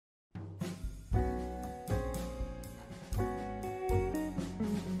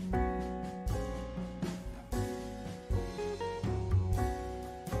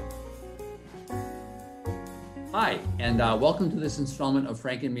Hi, and welcome to this installment of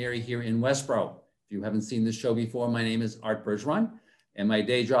Frank and Mary here in Westborough. If you haven't seen this show before, my name is Art Bergeron, and my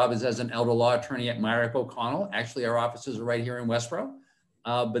day job is as an elder law attorney at Myrick O'Connell. Actually, our offices are right here in Westborough.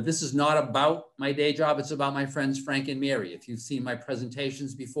 But this is not about my day job, it's about my friends Frank and Mary. If you've seen my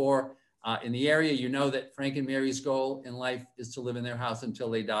presentations before in the area, you know that Frank and Mary's goal in life is to live in their house until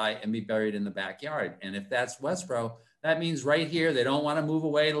they die and be buried in the backyard. And if that's Westborough, that means right here. They don't want to move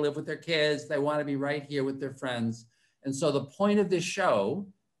away to live with their kids. They want to be right here with their friends. And so the point of this show,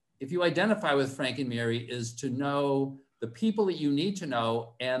 if you identify with Frank and Mary, is to know the people that you need to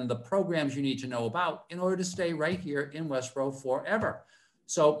know and the programs you need to know about in order to stay right here in Westborough forever.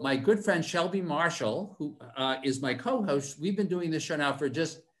 So my good friend Shelby Marshall, who is my co-host, we've been doing this show now for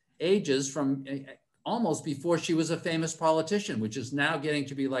just ages, from almost before she was a famous politician, which is now getting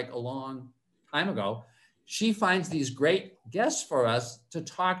to be like a long time ago. She finds these great guests for us to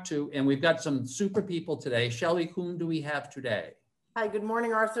talk to, and we've got some super people today. Shelby, whom do we have today? Hi, good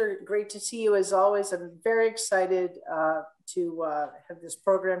morning, Arthur. Great to see you as always. I'm very excited to have this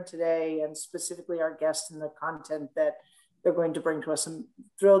program today, and specifically our guests and the content that they're going to bring to us. I'm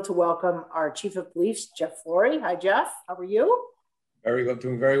thrilled to welcome our Chief of Police, Jeff Lourie. Hi, Jeff. How are you? Very good,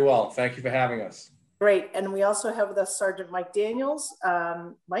 doing very well. Thank you for having us. Great. And we also have with us Sergeant Mike Daniels.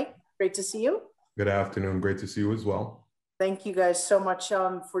 Mike, great to see you. Good afternoon. Great to see you as well. Thank you guys so much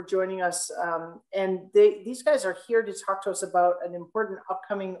for joining us. These guys are here to talk to us about an important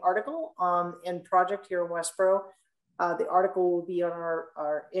upcoming article and project here in Westborough. The article will be on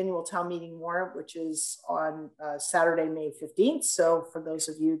our annual town meeting warrant, which is on Saturday, May 15th. So for those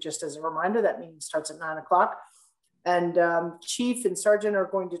of you, just as a reminder, that meeting starts at 9 o'clock. And Chief and Sergeant are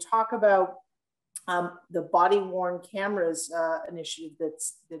going to talk about the body-worn cameras initiative that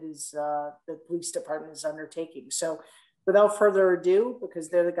the police department is undertaking. So without further ado, because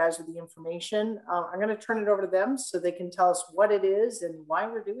they're the guys with the information, I'm going to turn it over to them so they can tell us what it is and why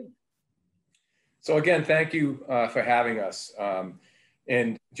we're doing it. So again, thank you for having us.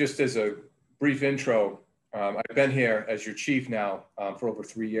 And just as a brief intro, I've been here as your chief now for over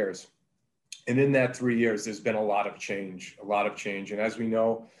 3 years. And in that 3 years, there's been a lot of change. And as we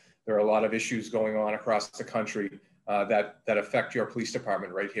know, there are a lot of issues going on across the country that affect your police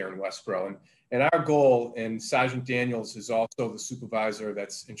department right here in Westborough. And our goal, and Sergeant Daniels is also the supervisor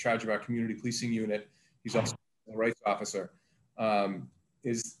that's in charge of our community policing unit. He's also the rights officer,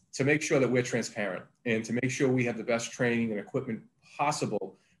 is to make sure that we're transparent and to make sure we have the best training and equipment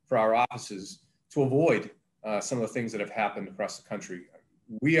possible for our officers to avoid some of the things that have happened across the country.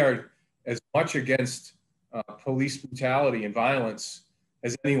 We are as much against police brutality and violence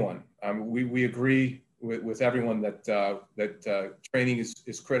as anyone. We agree with everyone that training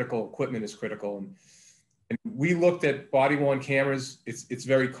is critical, equipment is critical. And we looked at body-worn cameras. It's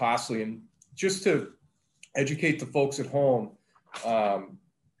very costly. And just to educate the folks at home,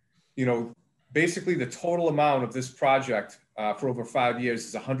 you know, basically the total amount of this project for over 5 years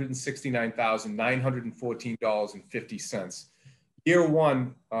is $169,914.50. Year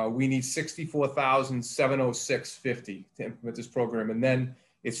one, we need $64,706.50 to implement this program. And then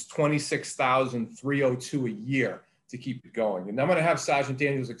it's $26,302 a year to keep it going. And I'm going to have Sergeant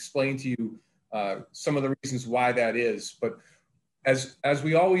Daniels explain to you some of the reasons why that is. But as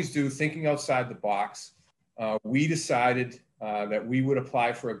we always do, thinking outside the box, we decided that we would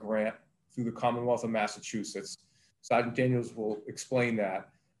apply for a grant through the Commonwealth of Massachusetts. Sergeant Daniels will explain that.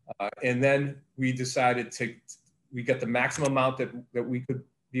 And then we decided we got the maximum amount that we could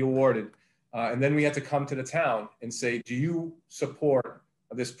be awarded. And then we had to come to the town and say, do you support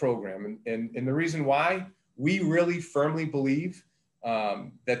this program? And the reason why, we really firmly believe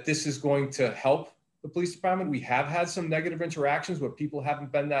that this is going to help the police department. We have had some negative interactions where people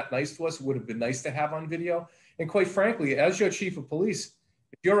haven't been that nice to us. It would have been nice to have on video. And quite frankly, as your chief of police,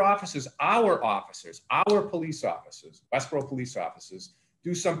 if your officers, our police officers, Westborough police officers,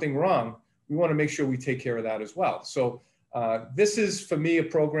 do something wrong, we want to make sure we take care of that as well. So this is, for me, a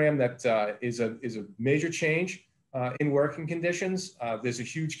program that is a major change in working conditions. There's a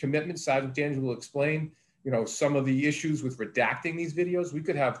huge commitment. Sergeant Daniels will explain, you know, some of the issues with redacting these videos. We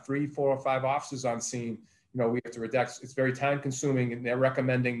could have 3, 4, or 5 officers on scene. You know, we have to redact. It's very time consuming, and they're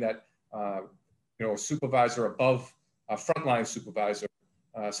recommending that, you know, a supervisor above a frontline supervisor,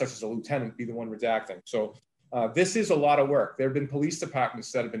 such as a lieutenant, be the one redacting. So this is a lot of work. There have been police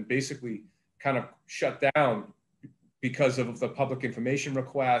departments that have been basically kind of shut down because of the public information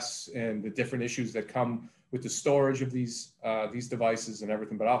requests and the different issues that come with the storage of these devices and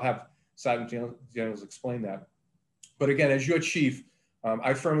everything. But I'll have Sergeant Daniels explain that. But again, as your chief,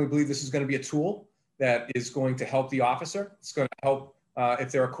 I firmly believe this is going to be a tool that is going to help the officer. It's going to help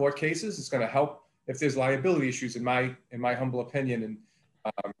if there are court cases. It's going to help if there's liability issues, in my humble opinion. And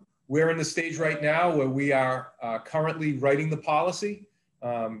we're in the stage right now where we are currently writing the policy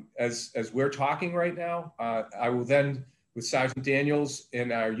as we're talking right now. I will then, with Sergeant Daniels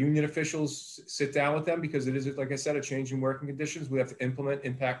and our union officials, sit down with them, because it is, like I said, a change in working conditions. We have to implement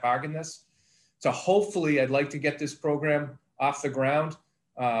impact bargain this. So hopefully, I'd like to get this program off the ground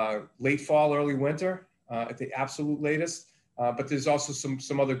late fall, early winter at the absolute latest. But there's also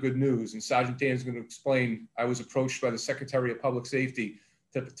some other good news, and Sergeant Daniels is going to explain. I was approached by the Secretary of Public Safety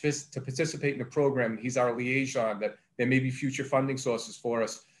to participate in the program. He's our liaison, that there may be future funding sources for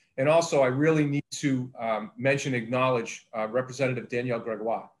us. And also, I really need to acknowledge Representative Danielle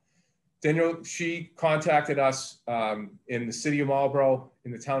Gregoire. Danielle, she contacted us in the city of Marlborough,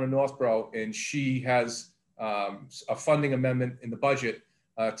 in the town of Northborough, and she has a funding amendment in the budget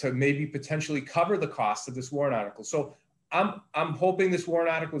to maybe potentially cover the cost of this warrant article. So I'm hoping this warrant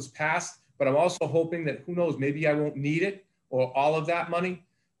article is passed, but I'm also hoping that, who knows, maybe I won't need it or all of that money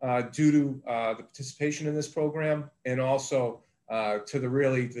due to the participation in this program, and also to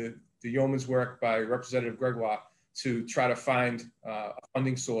the yeoman's work by Representative Gregoire to try to find a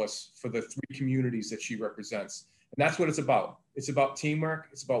funding source for the 3 communities that she represents. And that's what it's about. It's about teamwork.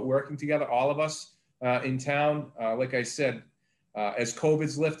 It's about working together, all of us in town. Like I said, as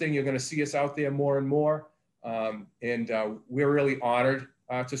COVID's lifting, you're going to see us out there more and more. And we're really honored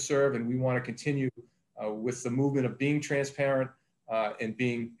to serve, and we want to continue with the movement of being transparent and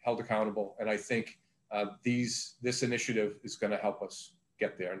being held accountable. And I think this initiative is going to help us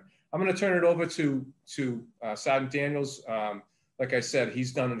get there. And I'm going to turn it over to Sergeant Daniels. Like I said,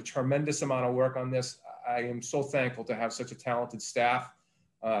 he's done a tremendous amount of work on this. I am so thankful to have such a talented staff,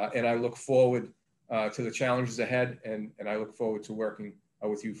 and I look forward to the challenges ahead, and I look forward to working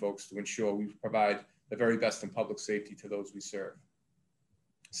with you folks to ensure we provide the very best in public safety to those we serve.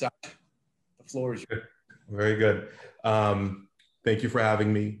 Sergeant, the floor is yours. Very good. Thank you for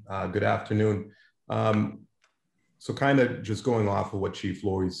having me. Good afternoon. So kind of just going off of what Chief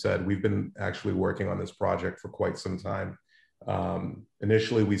Lourie said, we've been actually working on this project for quite some time.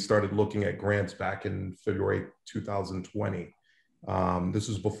 Initially, we started looking at grants back in February 2020. This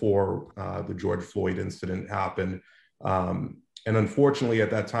was before the George Floyd incident happened. And unfortunately, at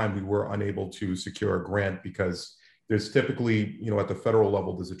that time, we were unable to secure a grant because there's typically, at the federal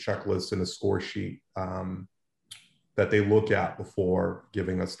level, there's a checklist and a score sheet that they look at before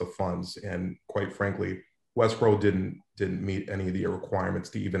giving us the funds. And quite frankly, Westborough didn't meet any of the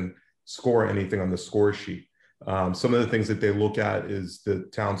requirements to even score anything on the score sheet. Some of the things that they look at is the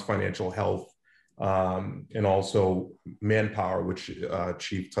town's financial health and also manpower, which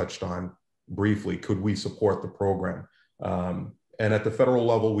Chief touched on briefly. Could we support the program? And at the federal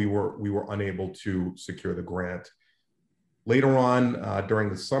level, we were unable to secure the grant. Later on, during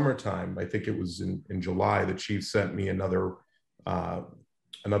the summertime, I think it was in July, the Chief sent me another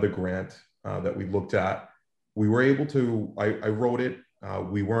grant that we looked at. We were able to, I wrote it.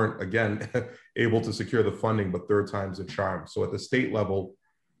 We weren't, again, able to secure the funding, but third time's a charm. So at the state level,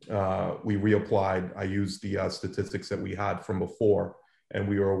 we reapplied. I used the statistics that we had from before, and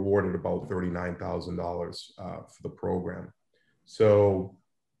we were awarded about $39,000 for the program. So,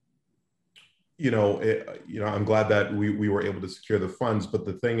 I'm glad that we were able to secure the funds, but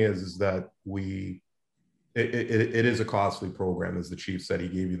the thing is that it is a costly program, as the Chief said. He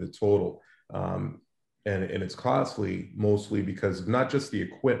gave you the total. And it's costly mostly because of not just the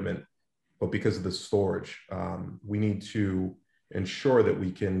equipment, but because of the storage. We need to ensure that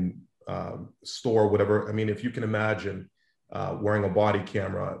we can store whatever. I mean, if you can imagine wearing a body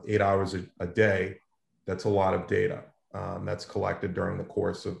camera 8 hours a day, that's a lot of data that's collected during the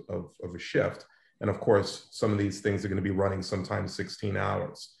course of a shift. And of course, some of these things are going to be running sometimes 16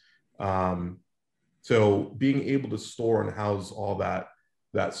 hours. So being able to store and house all that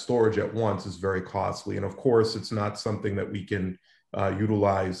storage at once is very costly. And of course, it's not something that we can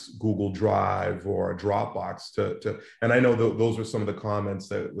utilize Google Drive or a Dropbox to and I know those are some of the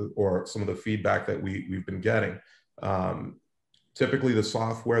comments or some of the feedback that we've been getting. Typically, the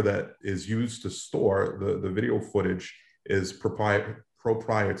software that is used to store the video footage is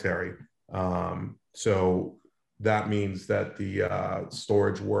proprietary. So that means that the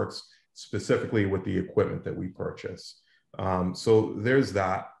storage works specifically with the equipment that we purchase. So there's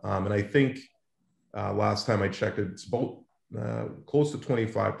that. And I think last time I checked, it's about close to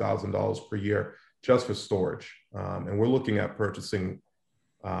 $25,000 per year just for storage. And we're looking at purchasing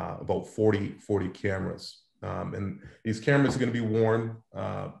about 40 cameras. And these cameras are going to be worn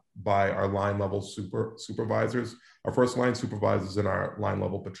by our line level supervisors, our first line supervisors and our line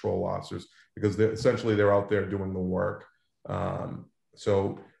level patrol officers, because they're out there doing the work.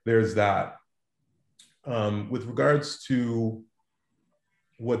 So there's that. With regards to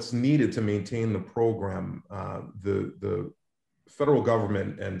what's needed to maintain the program, the federal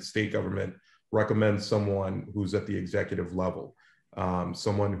government and state government recommends someone who's at the executive level,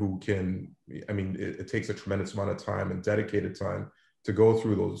 someone who can, I mean, it takes a tremendous amount of time and dedicated time to go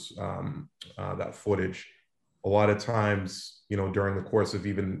through those, that footage. A lot of times, you know, during the course of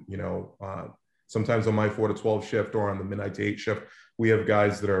even, you know, sometimes on my 4 to 12 shift or on the midnight to 8 shift, we have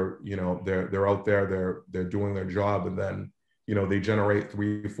guys that are, you know, they're out there, they're doing their job, and then, you know, they generate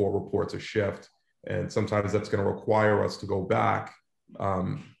 3 or 4 reports a shift. And sometimes that's going to require us to go back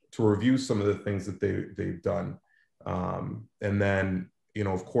to review some of the things that they've done. And then, you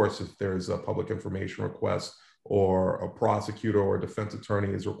know, of course, if there's a public information request or a prosecutor or a defense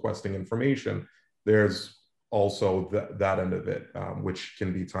attorney is requesting information, there's also that end of it, which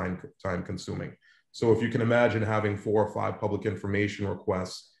can be time consuming. So if you can imagine having 4 or 5 public information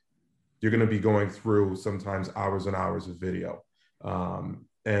requests, you're going to be going through sometimes hours and hours of video.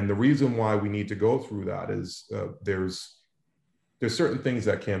 And the reason why we need to go through that is there's certain things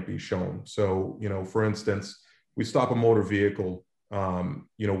that can't be shown. So, you know, for instance, we stop a motor vehicle,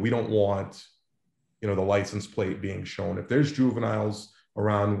 you know, we don't want, you know, the license plate being shown. If there's juveniles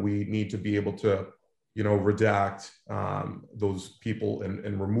around, we need to be able to, you know, redact those people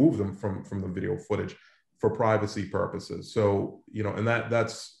and remove them from the video footage for privacy purposes. So, you know, and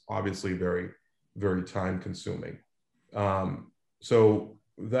that's obviously very, very time consuming. So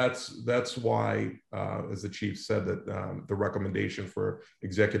that's why, as the chief said, that the recommendation for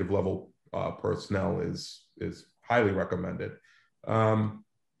executive level personnel is highly recommended.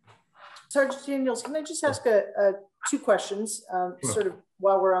 Sergeant Daniels, can I just ask 2 questions, sort of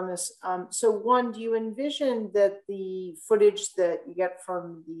while we're on this? So one, do you envision that the footage that you get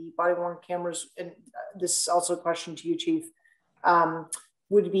from the body-worn cameras, and this is also a question to you, Chief,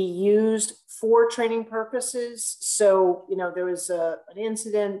 would be used for training purposes? So, you know, there was an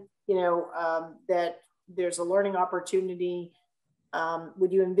incident, you know, that there's a learning opportunity.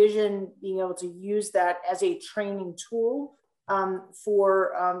 Would you envision being able to use that as a training tool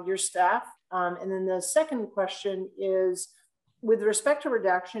for your staff? And then the second question is, with respect to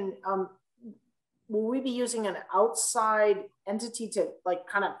redaction, will we be using an outside entity to like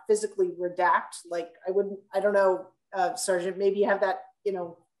kind of physically redact? Like I don't know, Sergeant, maybe you have that, you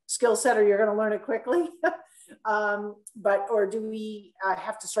know, skill set, or you're going to learn it quickly. Or do we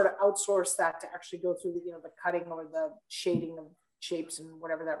have to sort of outsource that to actually go through the, you know, the cutting or the shading of shapes and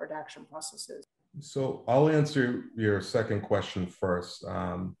whatever that redaction process is? So I'll answer your second question first.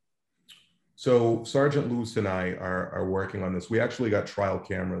 So Sergeant Luce and I are working on this. We actually got trial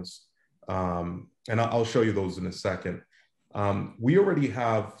cameras, and I'll show you those in a second. We already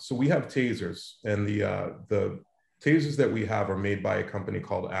have, so we have tasers, and the tasers that we have are made by a company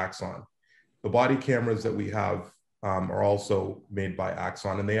called Axon. The body cameras that we have are also made by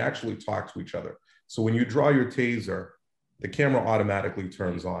Axon, and they actually talk to each other. So when you draw your taser, the camera automatically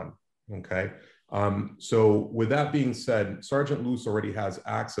turns on, okay? So with that being said, Sergeant Luce already has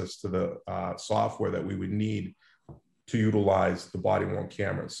access to the software that we would need to utilize the body-worn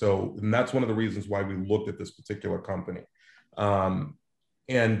cameras. So, and that's one of the reasons why we looked at this particular company.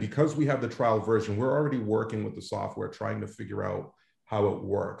 And because we have the trial version, we're already working with the software, trying to figure out how it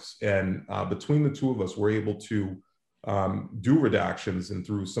works. And between the 2 of us, we're able to do redactions, and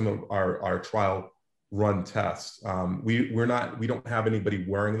through some of our trial run tests. We don't have anybody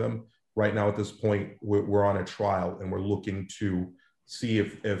wearing them right now at this point. We're on a trial, and we're looking to see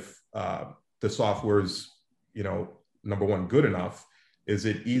if the software is, you know, number one, good enough. Is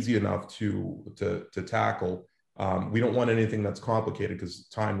it easy enough to tackle? We don't want anything that's complicated, because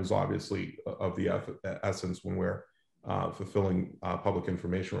time is obviously of the essence when we're fulfilling public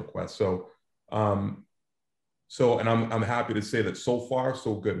information requests. So, and I'm happy to say that so far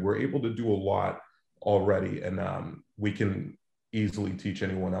so good. We're able to do a lot already, and we can easily teach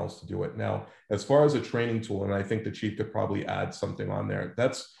anyone else to do it. Now, as far as a training tool, and I think the chief could probably add something on there,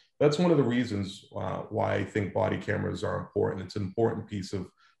 that's one of the reasons why I think body cameras are important. It's an important piece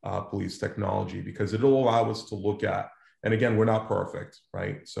of police technology, because it'll allow us to look at, and again, we're not perfect,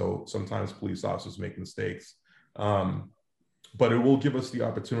 right? So sometimes police officers make mistakes, but it will give us the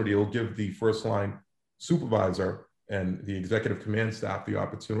opportunity, it'll give the first line supervisor and the executive command staff the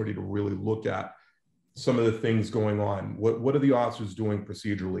opportunity to really look at some of the things going on. What are the officers doing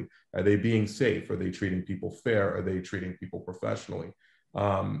procedurally? Are they being safe? Are they treating people fair? Are they treating people professionally?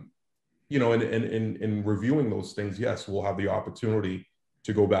 You know, in reviewing those things, yes, we'll have the opportunity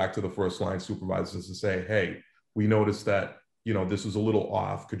to go back to the first line supervisors and say, hey, we noticed that, you know, this is a little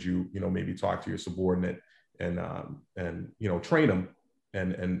off. Could you, you know, maybe talk to your subordinate and you know, train them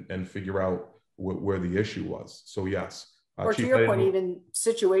and figure out where the issue was. So yes. Or to Chief, your point, even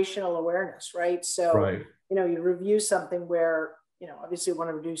situational awareness, right? So, right. you know, you review something where, you know, obviously you want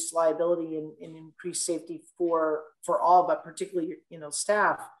to reduce liability and increase safety for all, but particularly, you know,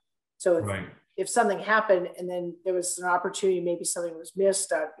 staff. So if something happened and then there was an opportunity, maybe something was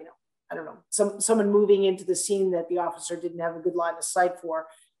missed, you know, I don't know, someone moving into the scene that the officer didn't have a good line of sight for,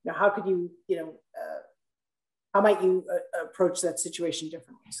 you know, how could you, you know, how might you approach that situation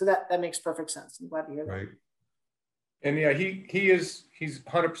differently? So that makes perfect sense. I'm glad to hear that. Right. And yeah, he's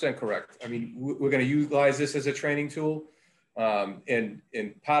 100% correct. I mean, we're going to utilize this as a training tool. And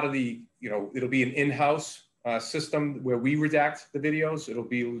part of the, you know, it'll be an in-house system where we redact the videos. It'll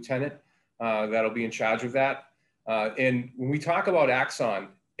be a lieutenant that'll be in charge of that. And when we talk about Axon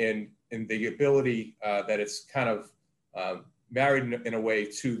and the ability that it's kind of married in a way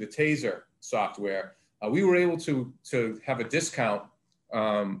to the TASER software, we were able to have a discount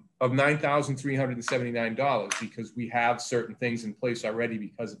of $9,379 because we have certain things in place already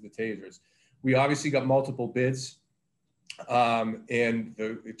because of the tasers. We obviously got multiple bids, and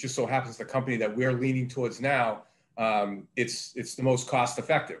it just so happens the company that we're leaning towards now, it's the most cost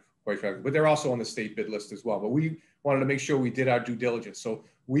effective, quite frankly, but they're also on the state bid list as well. But we wanted to make sure we did our due diligence. So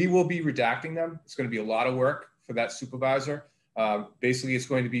we will be redacting them. It's going to be a lot of work for that supervisor. Basically, it's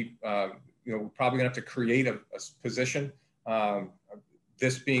going to be, you know, we're probably going to have to create a position,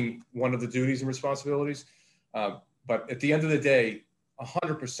 this being one of the duties and responsibilities. But at the end of the day,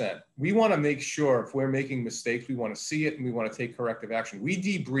 100%, we want to make sure if we're making mistakes, we want to see it and we want to take corrective action. We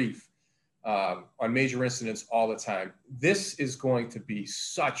debrief on major incidents all the time. This is going to be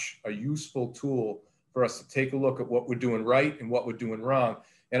such a useful tool for us to take a look at what we're doing right and what we're doing wrong.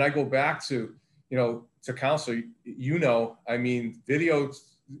 And I go back to, you know, to counsel, you know, I mean, video,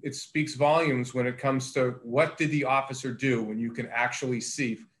 it speaks volumes when it comes to what did the officer do when you can actually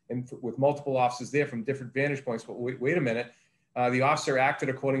see, and with multiple officers there from different vantage points, but wait a minute, the officer acted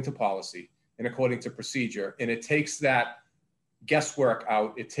according to policy and according to procedure. And it takes that guesswork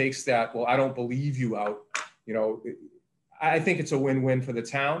out. It takes that, well, I don't believe you out. You know, I think it's a win-win for the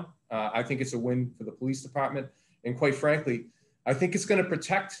town. I think it's a win for the police department. And quite frankly, I think it's going to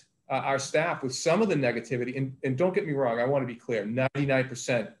protect our staff with some of the negativity. And don't get me wrong, I want to be clear,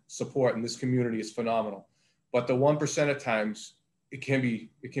 99% support in this community is phenomenal. But the 1% of times, it can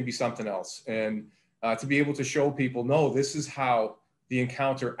be something else. And to be able to show people, no, this is how the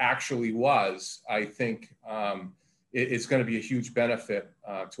encounter actually was, I think it's going to be a huge benefit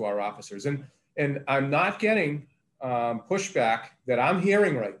to our officers. And I'm not getting pushback that I'm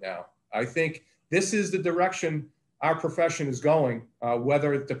hearing right now. I think this is the direction our profession is going,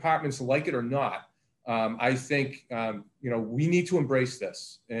 whether departments like it or not. I think, you know, we need to embrace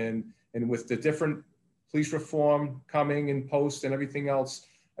this. And with the different police reform coming in post and everything else,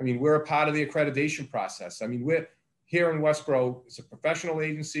 I mean, we're a part of the accreditation process. I mean, we're here in Westborough, it's a professional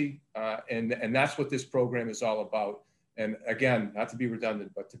agency, and that's what this program is all about. And again, not to be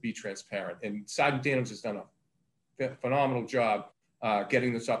redundant, but to be transparent. And Sergeant Daniels has done a phenomenal job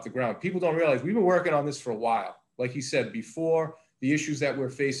getting this off the ground. People don't realize we've been working on this for a while. Like he said, before the issues that we're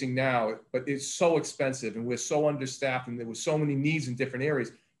facing now, but it's so expensive and we're so understaffed and there were so many needs in different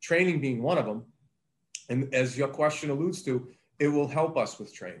areas, training being one of them. And as your question alludes to, it will help us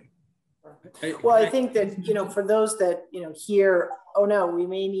with training. Well, I think that, you know, for those that, you know, hear, oh no, we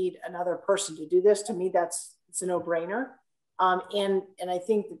may need another person to do this, to me, it's a no-brainer. And I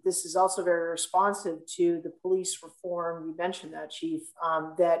think that this is also very responsive to the police reform. You mentioned that, Chief,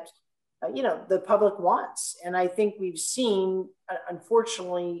 that, you know, the public wants. And I think we've seen,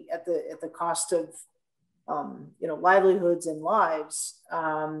 unfortunately, at the cost of, you know, livelihoods and lives,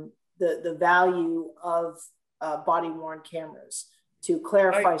 the value of body worn cameras to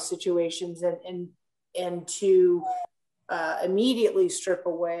clarify situations and to immediately strip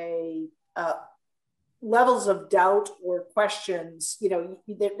away levels of doubt or questions. You know,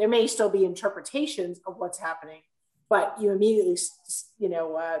 there may still be interpretations of what's happening, but you immediately, you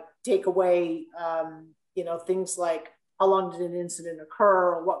know, take away, you know, things like how long did an incident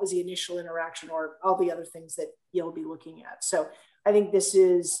occur, or what was the initial interaction, or all the other things that you'll be looking at. So I think this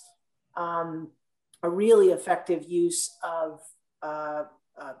is a really effective use of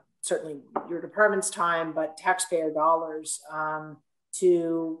certainly your department's time, but taxpayer dollars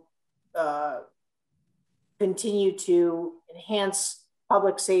to continue to enhance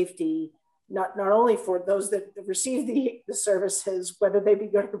public safety, not only for those that receive the services, whether they be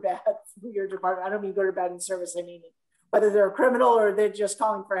good or bad from your department. I don't mean good or bad in service, I mean whether they're a criminal or they're just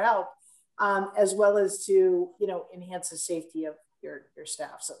calling for help, as well as to, you know, enhance the safety of your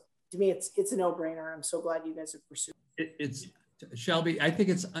staff. So to me, it's a no-brainer. I'm so glad you guys have pursued it's Shelby, I think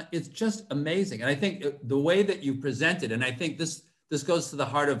it's just amazing. And I think the way that you presented, and I think this goes to the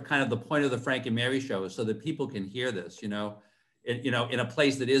heart of kind of the point of the Frank and Mary show, so that people can hear this, in a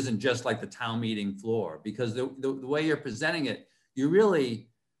place that isn't just like the town meeting floor, because the way you're presenting it, you're really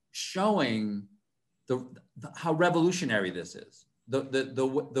showing how revolutionary this is.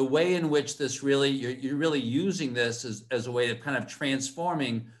 The way in which this really, you're really using this as a way of kind of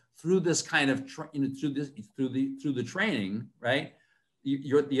transforming through this kind of, through the training, right?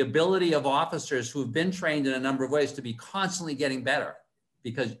 The ability of officers who have been trained in a number of ways to be constantly getting better,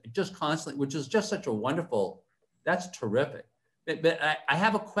 because just constantly, which is just such a wonderful, that's terrific. But I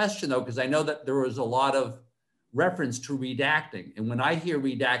have a question though, because I know that there was a lot of reference to redacting. And when I hear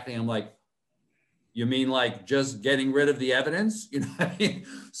redacting, I'm like, you mean like just getting rid of the evidence? You know what I mean?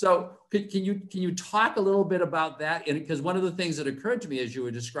 So can you talk a little bit about that? And because one of the things that occurred to me as you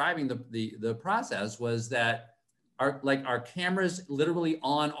were describing the process was that are cameras literally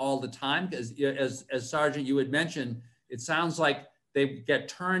on all the time? Because as Sargent, you had mentioned, it sounds like they get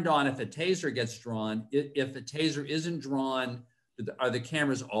turned on if a taser gets drawn. If a taser isn't drawn, are the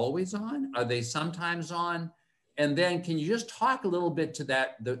cameras always on? Are they sometimes on? And then can you just talk a little bit to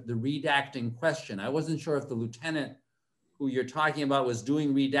that, the redacting question? I wasn't sure if the lieutenant who you're talking about was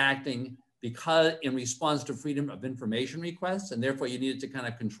doing redacting because in response to freedom of information requests, and therefore you needed to kind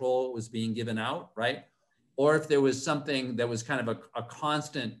of control what was being given out, right? Or if there was something that was kind of a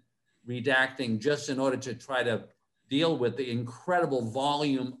constant redacting just in order to try to deal with the incredible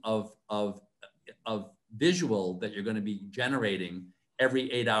volume of visual that you're going to be generating every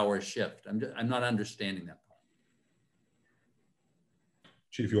 8-hour shift. I'm not understanding that part.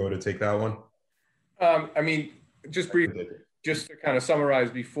 Chief, you want to take that one? I mean, just briefly, just to kind of summarize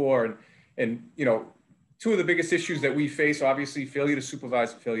before, and two of the biggest issues that we face, obviously, failure to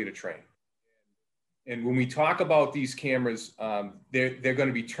supervise and failure to train. And when we talk about these cameras, they're going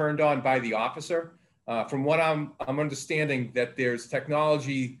to be turned on by the officer. From what I'm understanding, that there's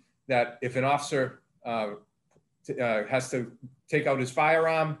technology that if an officer has to take out his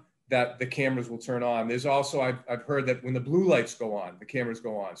firearm, that the cameras will turn on. There's also, I've heard that when the blue lights go on, the cameras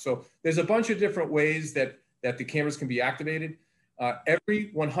go on. So there's a bunch of different ways that the cameras can be activated.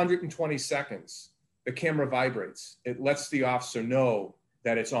 Every 120 seconds, the camera vibrates. It lets the officer know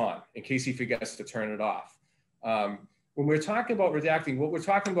that it's on in case he forgets to turn it off. When we're talking about redacting, what we're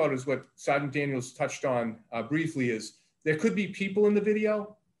talking about is what Sergeant Daniels touched on briefly, is there could be people in the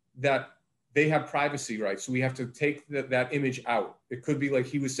video that they have privacy rights. So we have to take that image out. It could be, like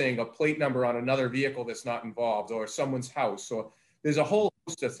he was saying, a plate number on another vehicle that's not involved, or someone's house. So there's a whole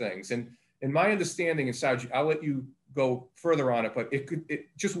host of things. And in my understanding, and Sergeant, I'll let you go further on it, but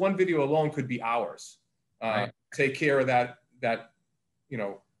just one video alone could be hours. Right. Take care of that,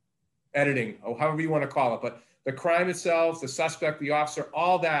 editing, or however you want to call it. But the crime itself, the suspect, the officer,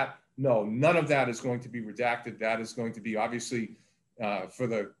 all that, no, none of that is going to be redacted. That is going to be obviously for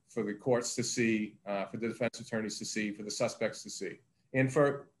the courts to see, for the defense attorneys to see, for the suspects to see. And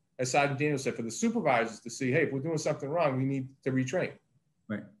for, as Sergeant Daniels said, for the supervisors to see, hey, if we're doing something wrong, we need to retrain.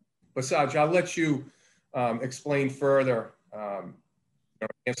 Right. But Sarge, I'll let you explain further,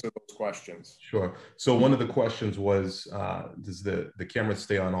 answer those questions. Sure. So one of the questions was, does the camera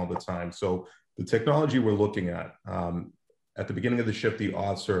stay on all the time? So the technology we're looking at the beginning of the shift, the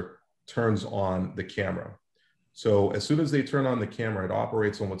officer turns on the camera. So as soon as they turn on the camera, it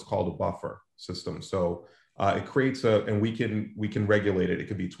operates on what's called a buffer system. So it creates and we can regulate it. It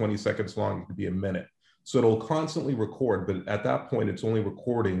could be 20 seconds long, it could be a minute. So it'll constantly record, but at that point, it's only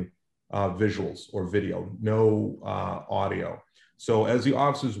recording visuals or video, no audio. So as the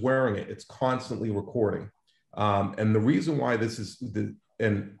officer's wearing it, it's constantly recording. And the reason why this is,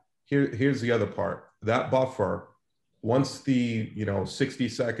 here's the other part, that buffer, once the 60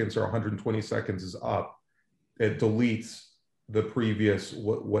 seconds or 120 seconds is up, it deletes the previous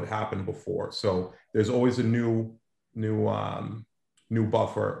what happened before. So there's always a new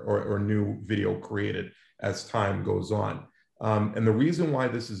buffer or new video created as time goes on. And the reason why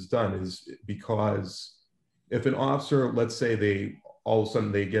this is done is because if an officer, let's say they all of a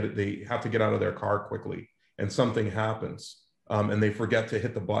sudden they have to get out of their car quickly and something happens and they forget to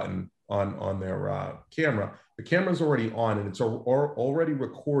hit the button on their camera, the camera's already on and it's already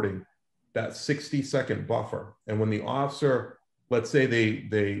recording that 60-second buffer. And when the officer, let's say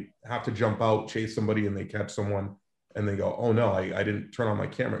they have to jump out, chase somebody, and they catch someone, and they go, oh no, I didn't turn on my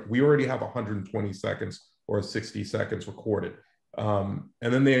camera. We already have 120 seconds or 60 seconds recorded. And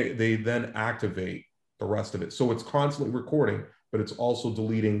then they then activate the rest of it. So it's constantly recording, but it's also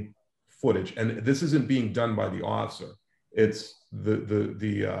deleting footage. And this isn't being done by the officer. It's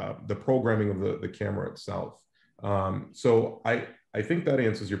the programming of the camera itself. So I think that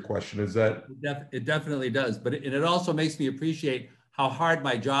answers your question. Is that It definitely does, but it also makes me appreciate how hard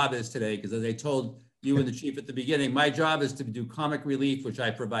my job is today, because as I told you and the chief at the beginning, my job is to do comic relief, which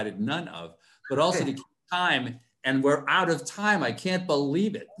I provided none of, but also to keep time, and we're out of time. I can't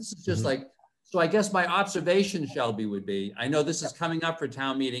believe it. This is just like, so I guess my observation, Shelby, would be, I know this is coming up for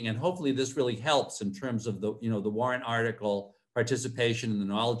town meeting, and hopefully this really helps in terms of the, the warrant article participation and the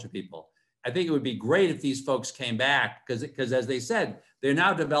knowledge of people. I think it would be great if these folks came back, because as they said, they're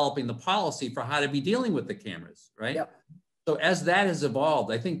now developing the policy for how to be dealing with the cameras, right? Yep. So as that has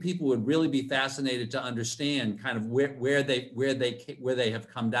evolved, I think people would really be fascinated to understand kind of where they have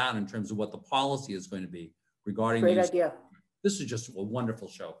come down in terms of what the policy is going to be regarding Great these. idea. This is just a wonderful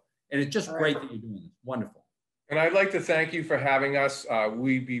show, and it's just great that you're doing this. Wonderful. And I'd like to thank you for having us.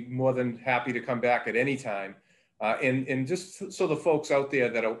 We'd be more than happy to come back at any time. And just so the folks out there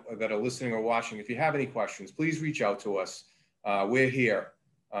that are listening or watching, if you have any questions, please reach out to us. We're here,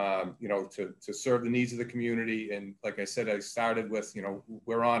 to serve the needs of the community. And like I said, I started with,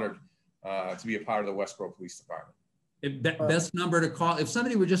 we're honored to be a part of the Westborough Police Department. Best number to call if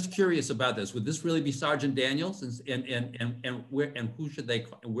somebody were just curious about this. Would this really be Sergeant Daniels, and where, and who should they,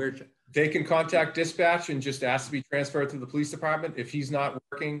 where should they can contact dispatch and just ask to be transferred to the police department. If he's not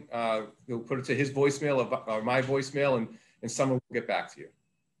working, they'll put it to his voicemail or my voicemail, and someone will get back to you.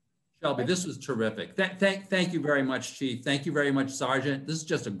 Shelby, this was terrific. Thank you very much, Chief. Thank you very much, Sergeant. This is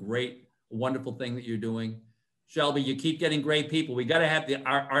just a great, wonderful thing that you're doing. Shelby, you keep getting great people. We got to have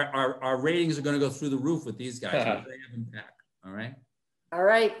our ratings are going to go through the roof with these guys. They have them back. All right. All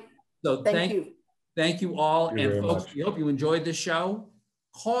right. So thank you. Thank you all. And folks, we hope you enjoyed this show.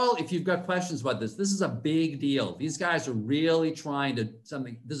 Call if you've got questions about this. This is a big deal. These guys are really trying to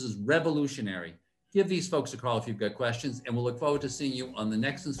something. This is revolutionary. Give these folks a call if you've got questions, and we'll look forward to seeing you on the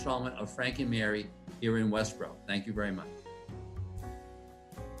next installment of Frank and Mary here in Westborough. Thank you very much.